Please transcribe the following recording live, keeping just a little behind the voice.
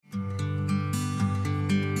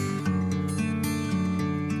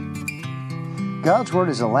God's Word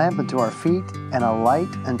is a lamp unto our feet and a light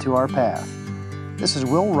unto our path. This is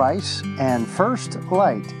Will Rice, and First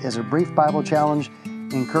Light is a brief Bible challenge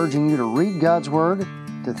encouraging you to read God's Word,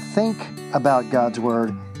 to think about God's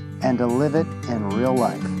Word, and to live it in real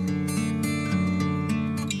life.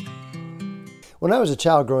 When I was a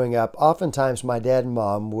child growing up, oftentimes my dad and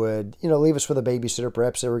mom would, leave us with a babysitter.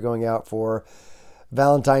 Perhaps they were going out for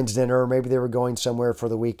Valentine's dinner, or maybe they were going somewhere for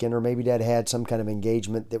the weekend, or maybe Dad had some kind of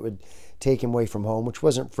engagement that would take him away from home, which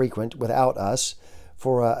wasn't frequent without us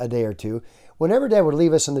for a day or two. Whenever Dad would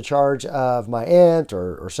leave us in the charge of my aunt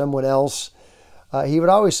or someone else, he would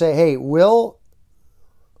always say, "Hey, Will,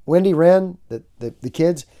 Wendy, Ren, the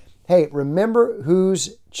kids, hey, remember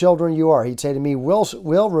whose children you are." He'd say to me,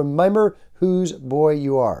 Will, remember whose boy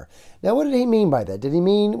you are." Now, what did he mean by that?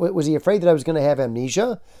 Was he afraid that I was going to have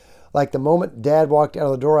amnesia? Like the moment Dad walked out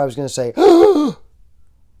of the door, I was going to say, "Who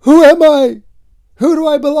am I? Who do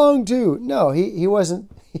I belong to?" No, he wasn't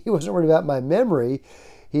worried about my memory.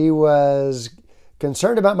 He was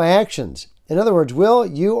concerned about my actions. In other words, Will,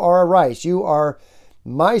 you are a Rice. You are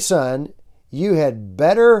my son. You had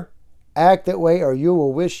better act that way or you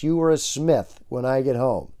will wish you were a Smith when I get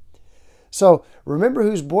home. So remember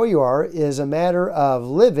whose boy you are is a matter of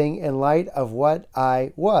living in light of what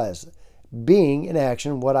I was. Being in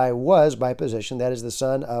action what I was by position, that is the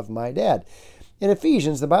son of my dad. In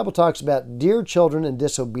Ephesians, the Bible talks about dear children and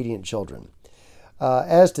disobedient children.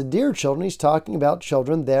 As to dear children, he's talking about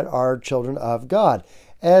children that are children of God.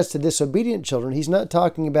 As to disobedient children, he's not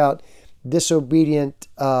talking about disobedient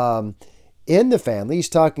in the family. He's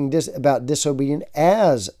talking about disobedient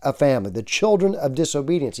as a family, the children of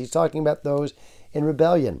disobedience. He's talking about those in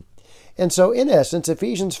rebellion. And so, in essence,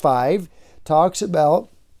 Ephesians 5 talks about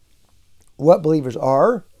what believers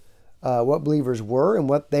are, what believers were, and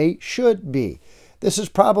what they should be. This is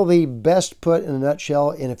probably best put in a nutshell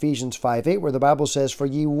in Ephesians 5:8, where the Bible says, "For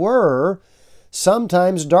ye were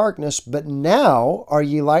sometimes darkness, but now are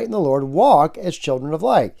ye light in the Lord. Walk as children of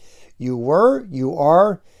light." You were, you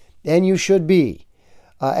are, and you should be.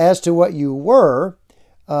 As to what you were,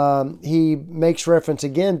 he makes reference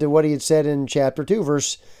again to what he had said in chapter 2,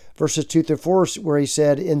 verses 2 through 4, where he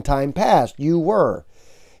said, "In time past, you were."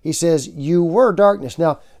 He says, "You were darkness."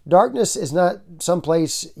 Now, darkness is not some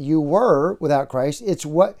place you were without Christ. It's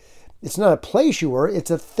not a place you were. It's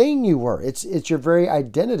a thing you were. It's your very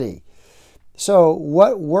identity. So,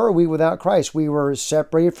 what were we without Christ? We were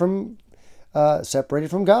separated from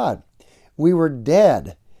God. We were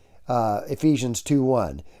dead. Ephesians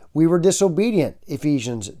 2:1. We were disobedient.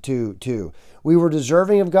 Ephesians 2:2. We were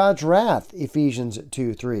deserving of God's wrath. Ephesians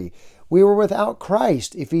 2:3. We were without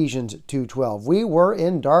Christ, Ephesians 2:12. We were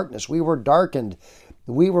in darkness. We were darkened.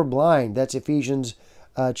 We were blind. That's Ephesians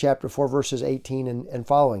chapter 4, verses 18 and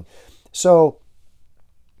following. So,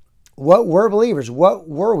 what were believers? What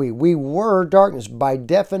were we? We were darkness. By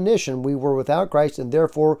definition, we were without Christ, and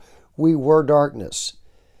therefore we were darkness.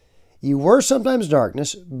 You were sometimes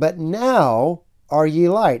darkness, but now are ye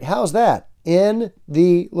light. How's that? In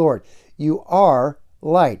the Lord. You are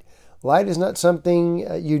light. Light is not something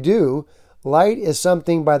you do. Light is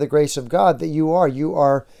something by the grace of God that you are. You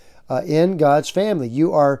are in God's family.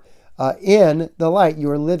 You are in the light. You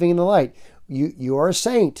are living in the light. You are a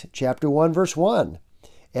saint, chapter 1, verse 1,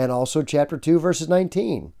 and also chapter 2, verses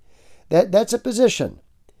 19. That's a position.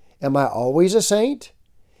 Am I always a saint?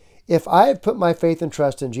 If I have put my faith and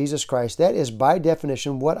trust in Jesus Christ, that is by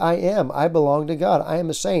definition what I am. I belong to God. I am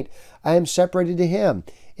a saint. I am separated to Him.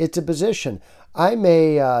 It's a position. I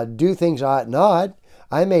may do things I ought not.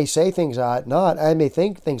 I may say things I ought not. I may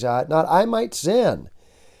think things I ought not. I might sin.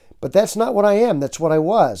 But that's not what I am. That's what I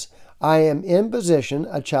was. I am in position,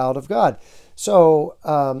 a child of God. So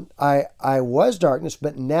I was darkness,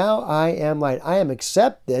 but now I am light. I am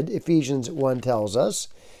accepted, Ephesians 1 tells us.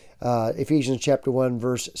 Ephesians chapter 1,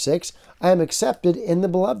 verse 6. I am accepted in the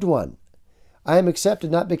beloved one. I am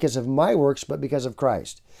accepted not because of my works, but because of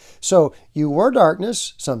Christ. So you were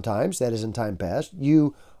darkness sometimes, that is in time past.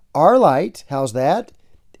 You are light. How's that?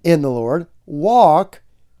 In the Lord. Walk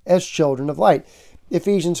as children of light.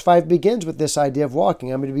 Ephesians 5 begins with this idea of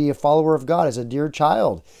walking. I'm going to be a follower of God as a dear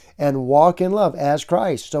child and walk in love as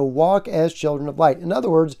Christ. So walk as children of light. In other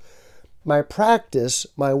words, my practice,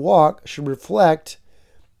 my walk should reflect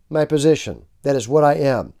my position. That is what I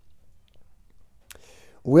am.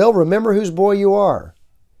 Will, remember whose boy you are.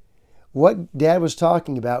 What Dad was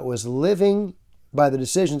talking about was living by the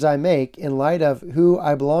decisions I make in light of who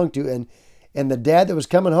I belong to and the dad that was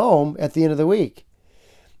coming home at the end of the week.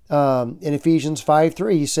 In Ephesians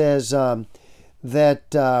 5:3, he says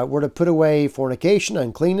that we're to put away fornication,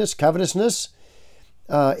 uncleanness, covetousness,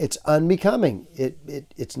 it's unbecoming.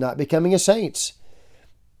 It's not becoming as saints.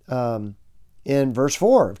 In verse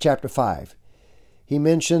 4 of chapter 5, he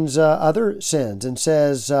mentions other sins and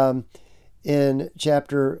says in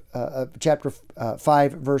chapter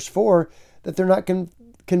 5, verse 4, that they're not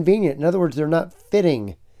convenient. In other words, they're not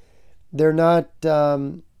fitting. They're not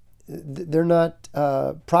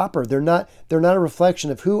proper. They're not a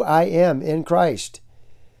reflection of who I am in Christ.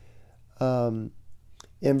 In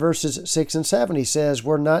verses 6 and 7, he says,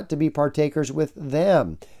 we're not to be partakers with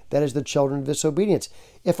them. That is the children of disobedience.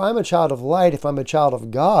 If I'm a child of light, if I'm a child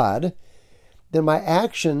of God, then my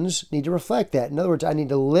actions need to reflect that. In other words, I need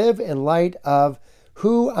to live in light of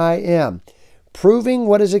who I am, proving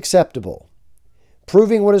what is acceptable,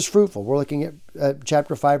 proving what is fruitful. We're looking at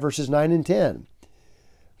chapter 5, verses 9 and 10.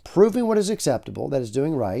 Proving what is acceptable, that is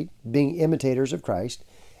doing right, being imitators of Christ,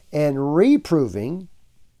 and reproving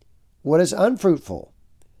what is unfruitful.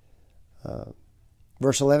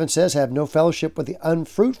 Verse 11 says, have no fellowship with the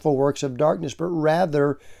unfruitful works of darkness, but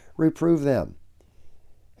rather reprove them.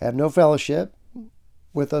 Have no fellowship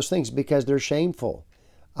with those things because they're shameful.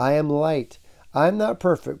 I am light. I'm not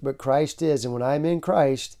perfect, but Christ is. And when I'm in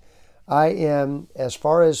Christ, I am, as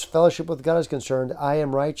far as fellowship with God is concerned, I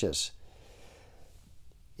am righteous.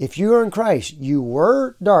 If you are in Christ, you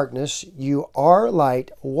were darkness, you are light,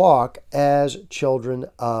 walk as children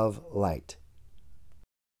of light.